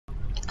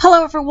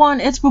Hello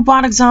everyone, it's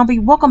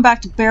BubonicZombie. Welcome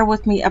back to Bear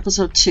With Me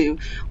episode 2.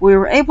 We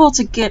were able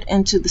to get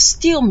into the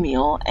steel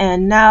mill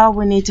and now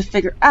we need to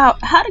figure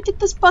out how to get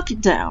this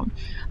bucket down.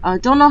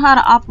 Don't know how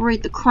to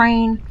operate the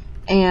crane,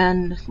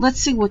 and let's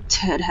see what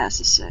Ted has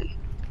to say.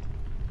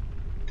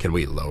 Can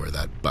we lower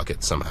that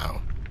bucket somehow?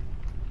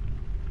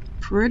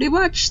 Pretty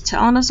much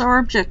telling us our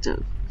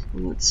objective. So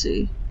let's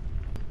see.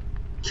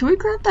 Can we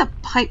grab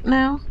that pipe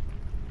now?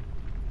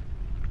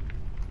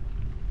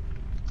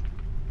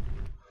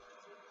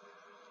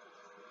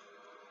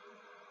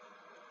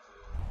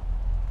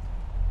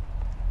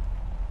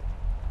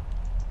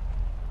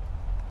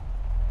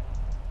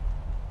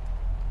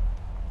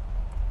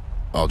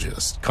 I'll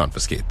just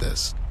confiscate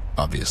this,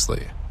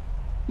 obviously.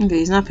 Okay,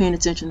 he's not paying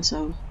attention,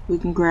 so we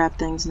can grab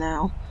things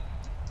now.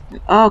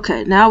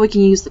 Okay, now we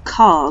can use the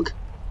cog.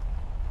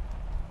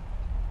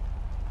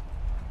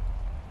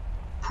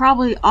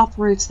 Probably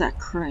operates that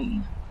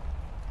crane.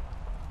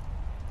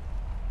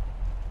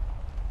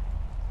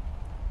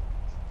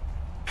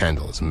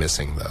 Handle is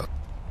missing, though.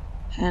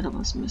 Handle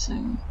is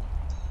missing.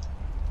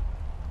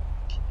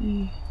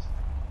 Okay.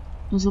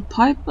 Was the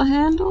pipe a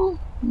handle?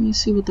 Let me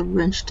see what the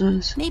wrench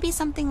does. Maybe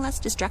something less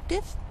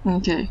destructive?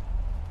 Okay.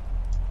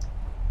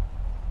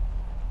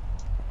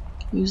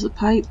 Use the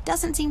pipe.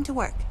 Doesn't seem to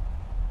work.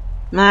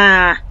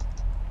 Nah.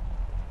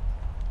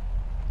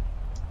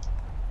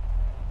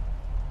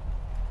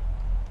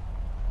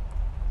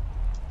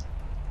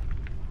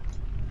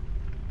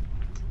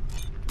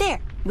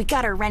 There, we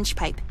got our wrench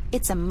pipe.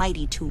 It's a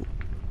mighty tool.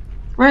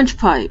 Wrench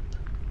pipe.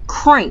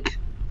 Crank.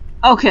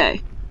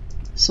 Okay.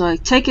 So I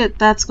take it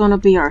that's gonna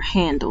be our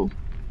handle.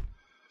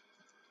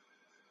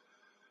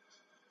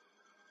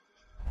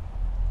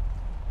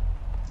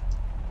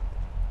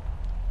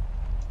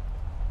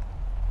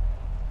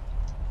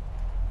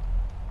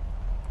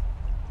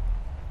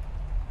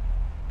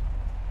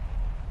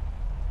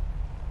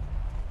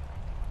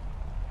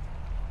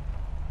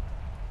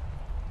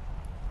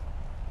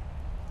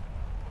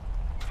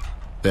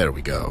 There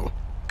we go.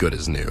 Good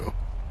as new.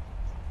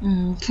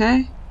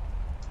 Okay.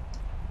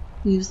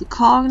 Use the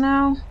cog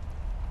now.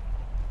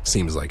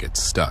 Seems like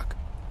it's stuck.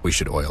 We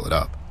should oil it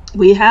up.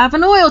 We have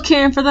an oil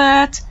can for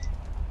that.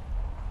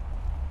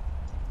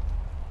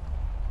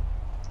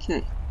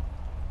 Okay.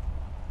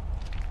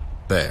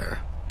 There.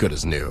 Good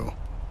as new.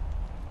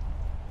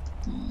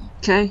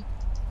 Okay.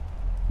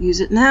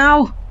 Use it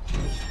now.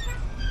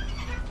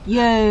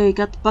 Yay,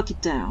 got the bucket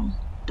down.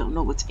 Don't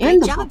know what's in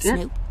the Great job, bucket.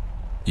 Snoop.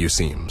 You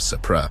seem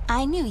surprised.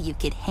 I knew you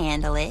could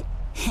handle it.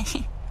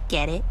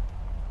 Get it?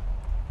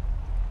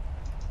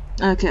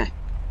 Okay.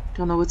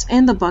 Don't know what's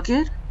in the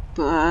bucket,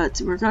 but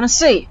we're gonna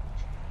see.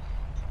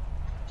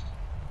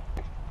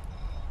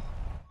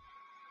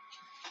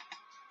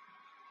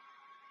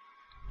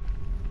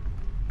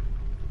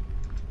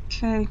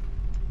 Okay.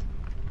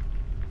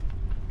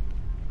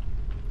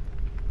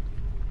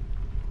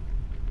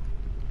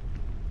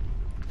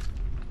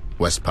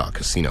 Westpaw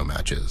casino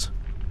matches.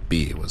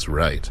 B was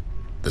right.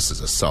 This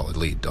is a solid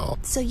lead, doll.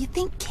 So you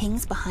think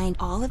King's behind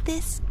all of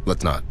this?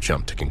 Let's not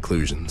jump to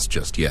conclusions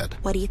just yet.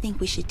 What do you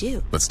think we should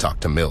do? Let's talk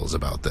to Mills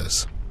about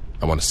this.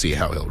 I want to see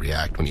how he'll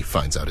react when he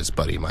finds out his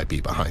buddy might be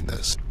behind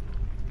this.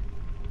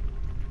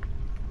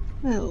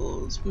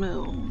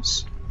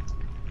 Mills.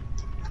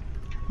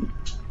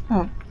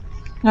 Oh.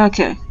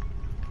 Okay.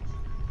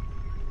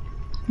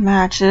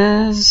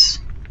 Matches.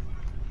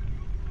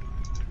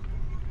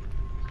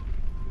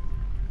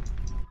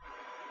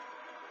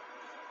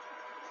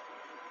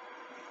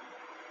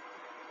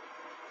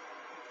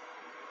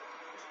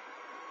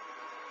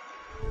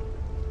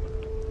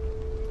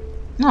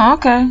 Oh,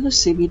 okay.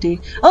 There's CBD.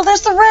 Oh,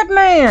 there's the red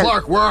man!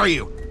 Clark, where are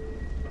you?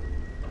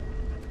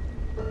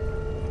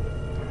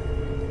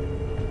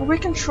 Are we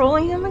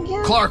controlling him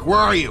again? Clark, where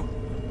are you?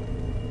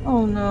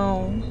 Oh,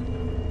 no.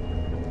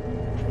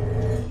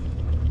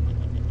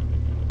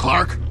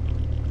 Clark?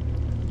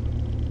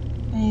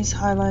 And he's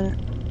highlighted.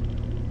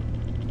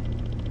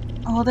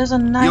 Oh, there's a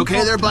knife. You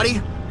okay there, buddy?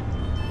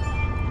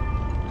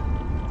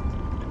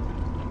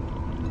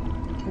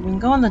 Okay, we can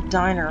go in the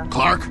diner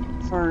Clark?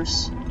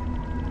 first.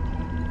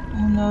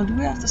 Oh no, do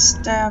we have to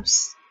stab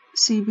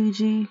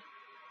CBG?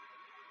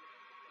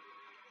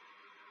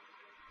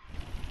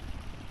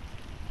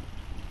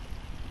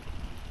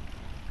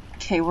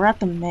 Okay, we're at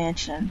the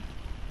mansion.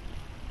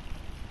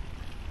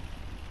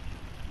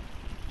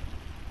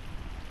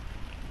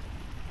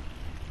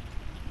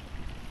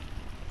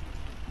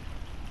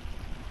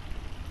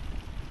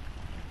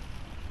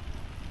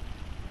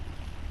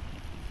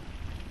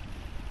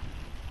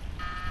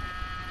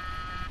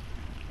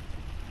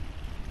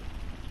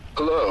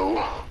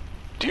 Hello?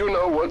 Do you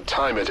know what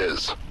time it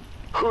is?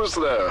 Who's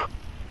there?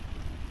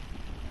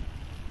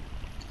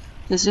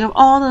 Because you have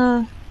all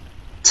the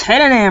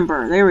Ted and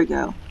Amber. There we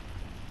go.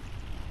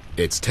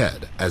 It's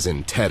Ted, as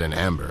in Ted and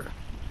Amber.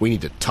 We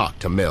need to talk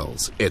to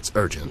Mills. It's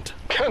urgent.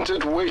 Can't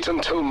it wait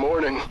until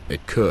morning?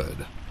 It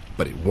could,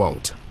 but it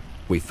won't.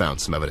 We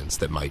found some evidence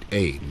that might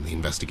aid in the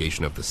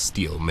investigation of the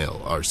steel mill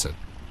arson.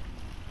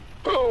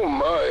 Oh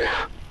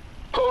my.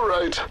 All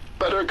right,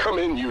 better come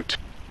in, you two.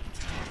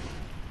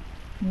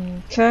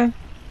 Okay.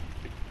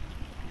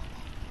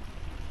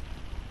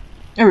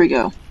 There we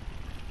go.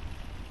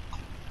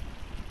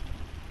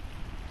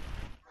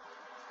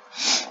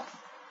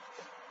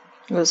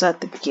 It was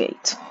at the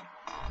gate.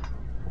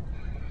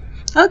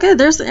 Okay,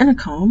 there's the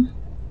intercom.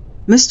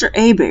 Mr.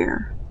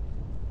 Abear.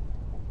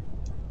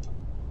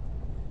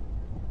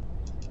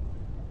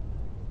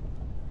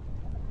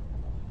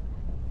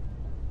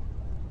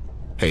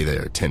 Hey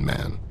there, Tin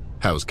Man.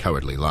 How's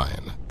Cowardly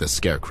Lion, the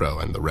Scarecrow,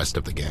 and the rest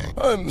of the gang?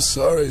 I'm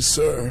sorry,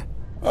 sir.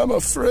 I'm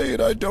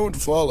afraid I don't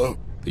follow.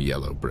 The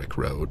yellow brick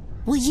road.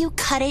 Will you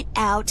cut it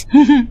out?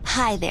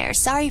 Hi there.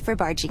 Sorry for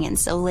barging in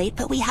so late,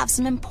 but we have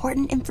some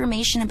important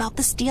information about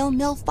the steel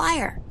mill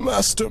fire.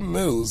 Master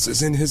Mills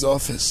is in his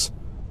office,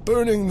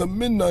 burning the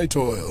midnight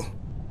oil.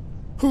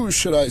 Who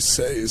should I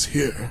say is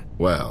here?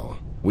 Well,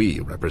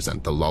 we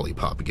represent the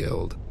Lollipop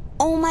Guild.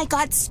 Oh my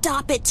god,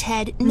 stop it,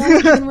 Ted. No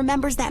one even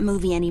remembers that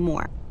movie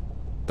anymore.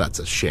 That's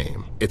a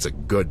shame. It's a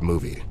good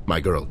movie.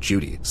 My girl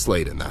Judy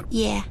slayed in that.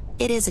 Yeah,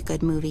 it is a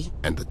good movie.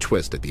 And the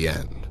twist at the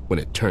end, when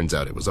it turns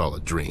out it was all a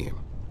dream.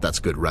 That's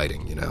good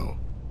writing, you know.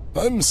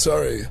 I'm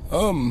sorry.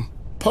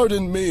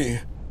 Pardon me.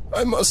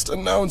 I must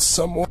announce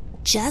someone.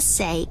 Just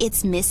say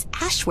it's Miss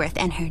Ashworth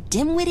and her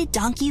dim-witted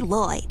donkey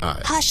Lloyd.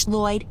 Hush,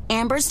 Lloyd.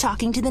 Amber's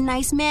talking to the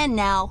nice man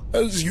now.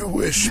 As you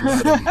wish,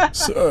 madam.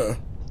 Sir,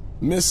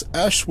 Miss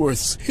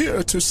Ashworth's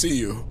here to see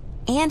you.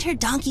 And her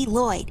donkey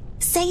Lloyd.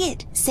 Say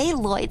it. Say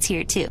Lloyd's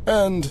here too.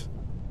 And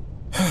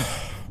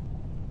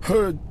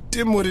her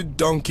dim-witted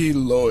donkey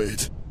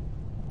Lloyd.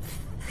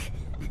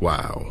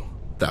 Wow,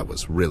 that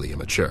was really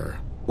immature.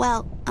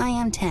 Well, I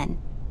am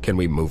 10. Can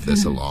we move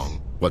this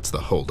along? What's the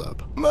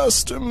holdup?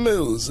 Master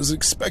Mills is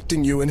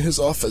expecting you in his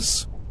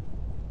office.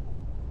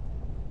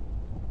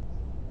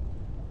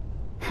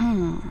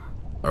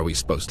 Are we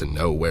supposed to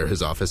know where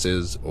his office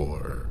is,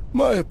 or...?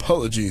 My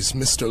apologies,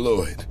 Mr.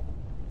 Lloyd.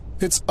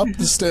 It's up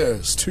the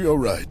stairs to your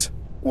right.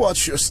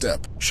 Watch your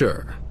step.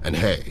 Sure, and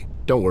hey,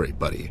 don't worry,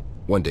 buddy.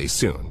 One day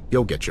soon,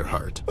 you'll get your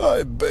heart.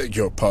 I beg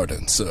your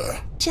pardon,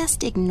 sir.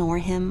 Just ignore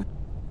him.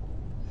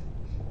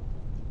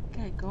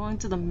 Okay, going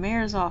to the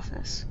mayor's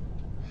office.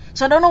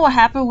 So I don't know what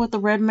happened with the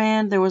red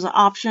man. There was an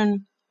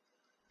option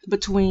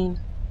between...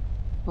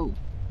 Oh.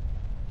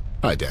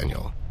 Hi,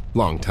 Daniel.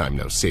 Long time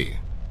no see.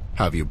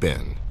 How've you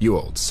been, you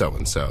old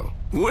so-and-so?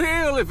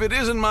 Well, if it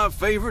isn't my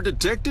favorite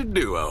detective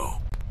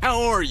duo.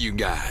 How are you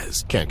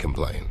guys? Can't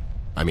complain.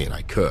 I mean,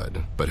 I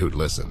could, but who'd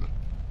listen?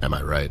 Am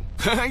I right?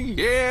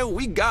 Yeah,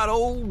 we got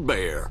old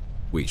Bear.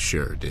 We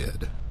sure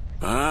did.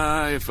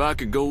 If I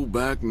could go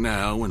back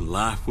now when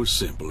life was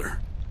simpler.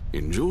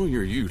 Enjoy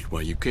your youth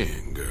while you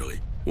can, girlie.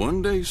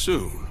 One day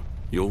soon,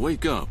 you'll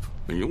wake up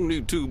and you'll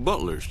need 2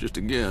 butlers just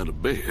to get out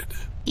of bed.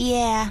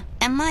 Yeah,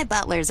 and my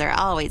butlers are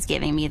always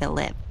giving me the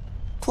lip.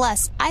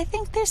 Plus, I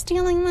think they're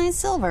stealing my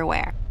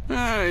silverware.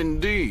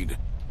 Indeed.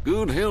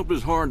 Good help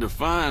is hard to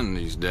find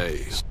these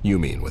days. You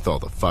mean with all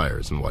the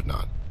fires and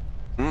whatnot?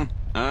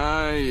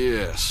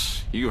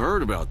 Yes. You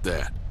heard about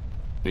that.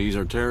 These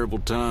are terrible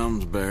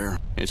times, Bear.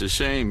 It's a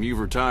shame you've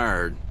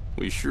retired.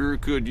 We sure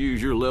could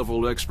use your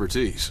level of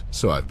expertise.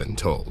 So I've been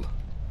told.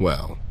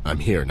 Well, I'm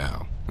here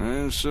now.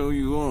 And so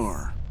you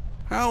are.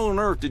 How on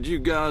earth did you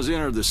guys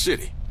enter the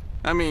city?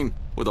 I mean,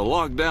 with a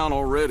lockdown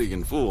already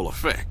in full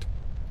effect.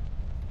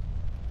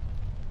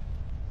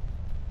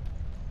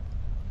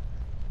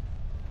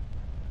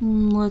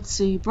 Let's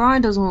see.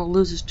 Brian doesn't want to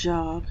lose his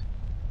job.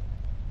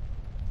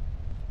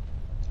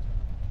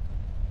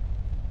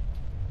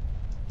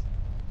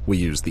 We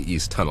used the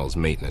East Tunnel's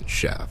maintenance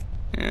shaft.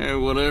 Yeah,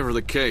 whatever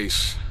the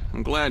case.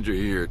 I'm glad you're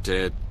here,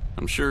 Ted.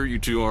 I'm sure you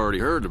two already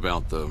heard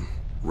about the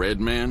Red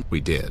Man.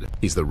 We did.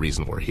 He's the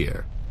reason we're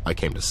here. I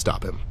came to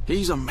stop him.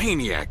 He's a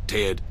maniac,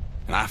 Ted,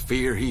 and I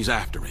fear he's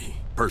after me,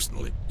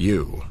 personally.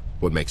 You?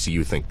 What makes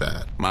you think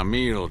that? My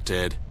meal,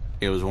 Ted.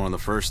 It was one of the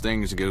first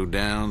things to go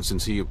down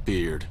since he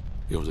appeared.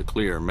 It was a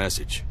clear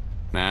message.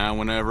 Now,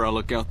 whenever I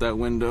look out that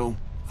window,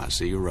 I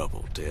see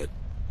rubble, Ted.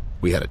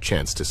 We had a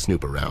chance to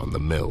snoop around the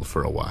mill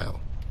for a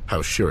while.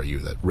 How sure are you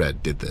that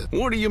Red did this?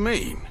 What do you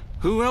mean?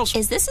 Who else?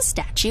 Is this a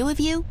statue of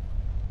you?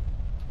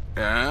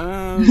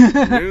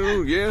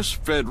 Well, yes,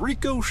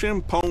 Federico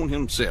Champone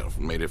himself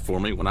made it for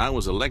me when I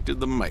was elected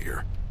the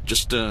mayor.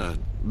 Just,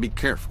 be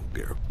careful,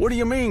 girl. What do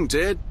you mean,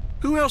 Ted?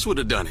 Who else would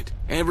have done it?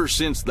 Ever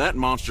since that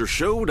monster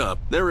showed up,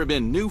 there have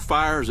been new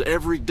fires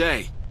every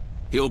day.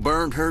 He'll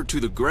burn her to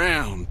the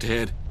ground,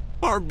 Ted.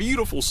 Our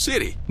beautiful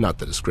city. Not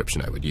the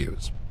description I would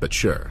use, but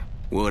sure.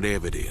 What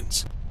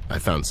evidence? I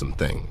found some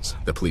things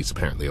the police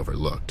apparently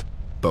overlooked.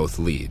 Both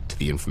lead to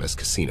the infamous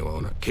casino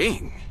owner.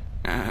 King?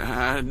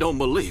 I don't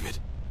believe it.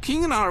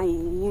 King and I...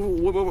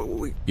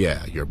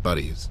 Yeah, you're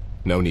buddies.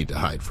 No need to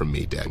hide from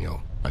me,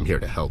 Daniel. I'm here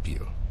to help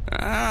you.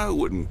 I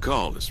wouldn't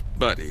call us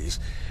buddies.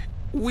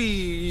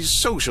 We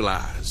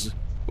socialize.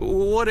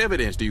 What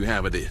evidence do you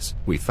have of this?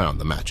 We found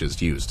the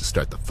matches used to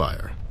start the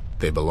fire.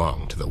 They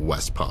belong to the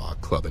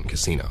Westpaw Club and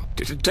Casino.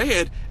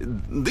 Ted,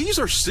 these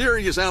are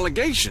serious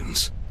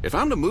allegations. If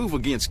I'm to move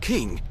against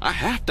King, I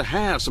have to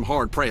have some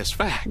hard-pressed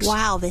facts.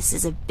 Wow, this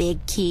is a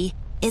big key.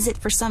 Is it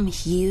for some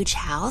huge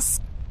house?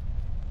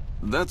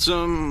 That's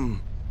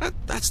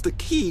the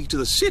key to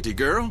the city,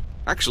 girl.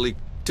 Actually,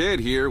 Ted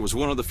here was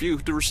one of the few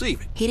to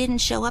receive it. He didn't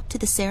show up to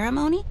the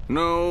ceremony?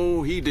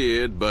 No, he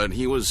did, but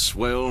he was,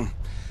 well,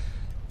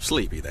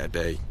 sleepy that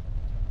day.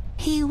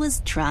 He was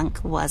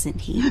drunk,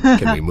 wasn't he?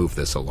 Can we move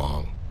this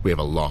along? We have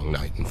a long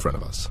night in front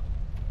of us.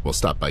 We'll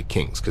stop by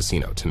King's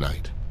Casino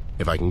tonight.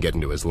 If I can get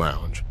into his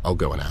lounge, I'll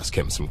go and ask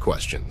him some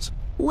questions.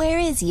 Where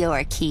is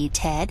your key,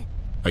 Ted?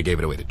 I gave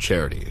it away to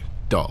charity.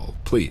 Doll,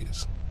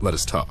 please, let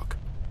us talk.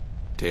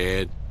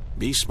 Ted,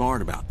 be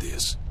smart about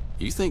this.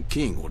 You think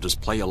King will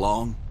just play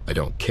along? I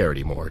don't care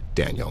anymore,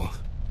 Daniel.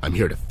 I'm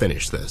here to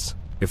finish this.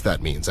 If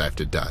that means I have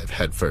to dive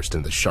headfirst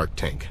in the shark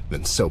tank,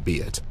 then so be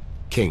it.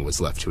 King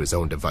was left to his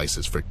own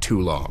devices for too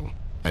long,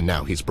 and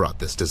now he's brought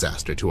this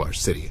disaster to our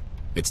city.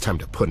 It's time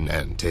to put an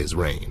end to his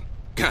reign.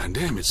 God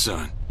damn it,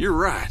 son. You're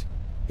right.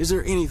 Is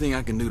there anything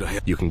I can do to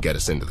help? You can get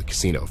us into the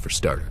casino for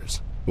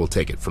starters. We'll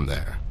take it from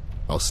there.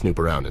 I'll snoop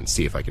around and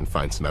see if I can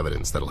find some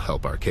evidence that'll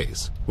help our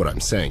case. What I'm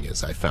saying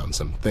is I found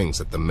some things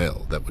at the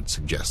mill that would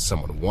suggest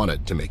someone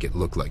wanted to make it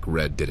look like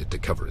Red did it to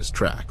cover his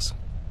tracks.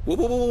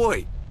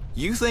 Wait.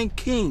 You think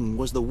King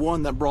was the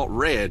one that brought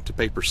Red to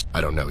paper?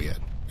 I don't know yet.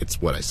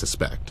 It's what I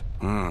suspect.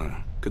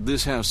 Could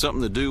this have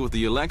something to do with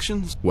the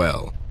elections?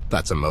 Well,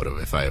 that's a motive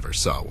if I ever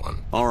saw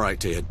one. All right,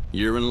 Ted.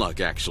 You're in luck,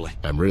 actually.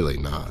 I'm really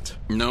not.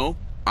 No?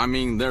 I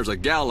mean, there's a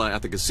gala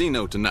at the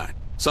casino tonight.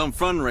 Some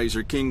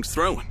fundraiser King's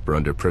throwing. For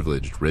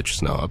underprivileged rich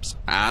snobs?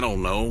 I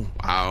don't know.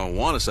 I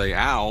want to say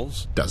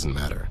owls. Doesn't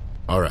matter.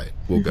 All right,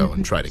 we'll go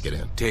and try to get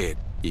in. Ted,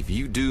 if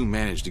you do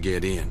manage to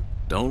get in,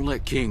 don't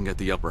let King get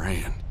the upper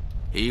hand.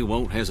 He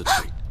won't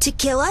hesitate. To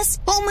kill us?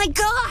 Oh my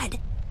god!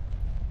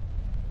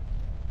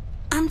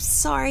 I'm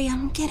sorry,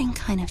 I'm getting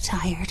kind of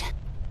tired.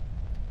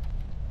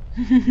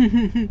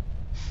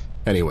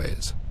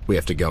 Anyways, we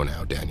have to go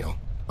now, Daniel.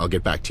 I'll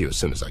get back to you as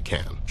soon as I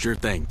can. Sure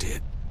thing,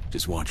 Ted.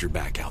 Just watch your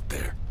back out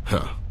there.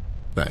 Huh.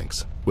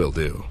 Thanks. Will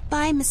do.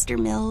 Bye, Mr.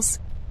 Mills.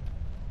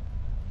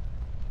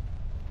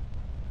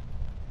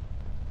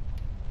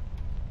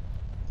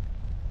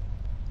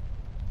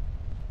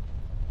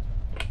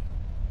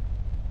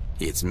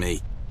 It's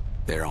me.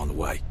 They're on the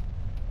way.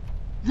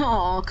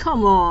 Oh,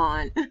 come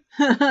on.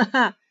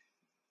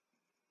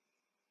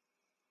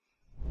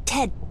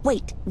 Ted,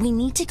 wait. We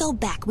need to go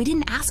back. We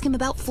didn't ask him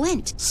about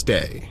Flint.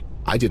 Stay.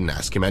 I didn't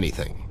ask him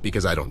anything,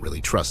 because I don't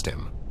really trust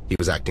him. He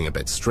was acting a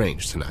bit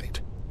strange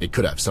tonight. It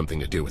could have something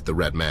to do with the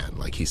Red Man,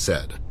 like he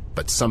said,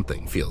 but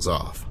something feels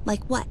off.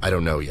 Like what? I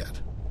don't know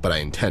yet, but I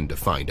intend to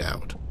find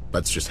out.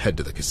 Let's just head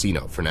to the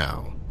casino for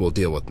now. We'll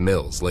deal with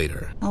Mills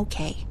later.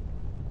 Okay.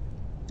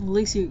 At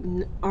least he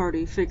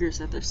already figures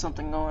that there's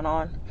something going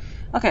on.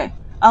 Okay,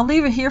 I'll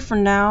leave it here for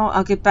now.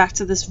 I'll get back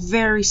to this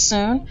very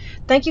soon.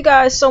 Thank you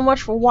guys so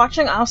much for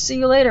watching. I'll see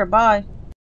you later. Bye.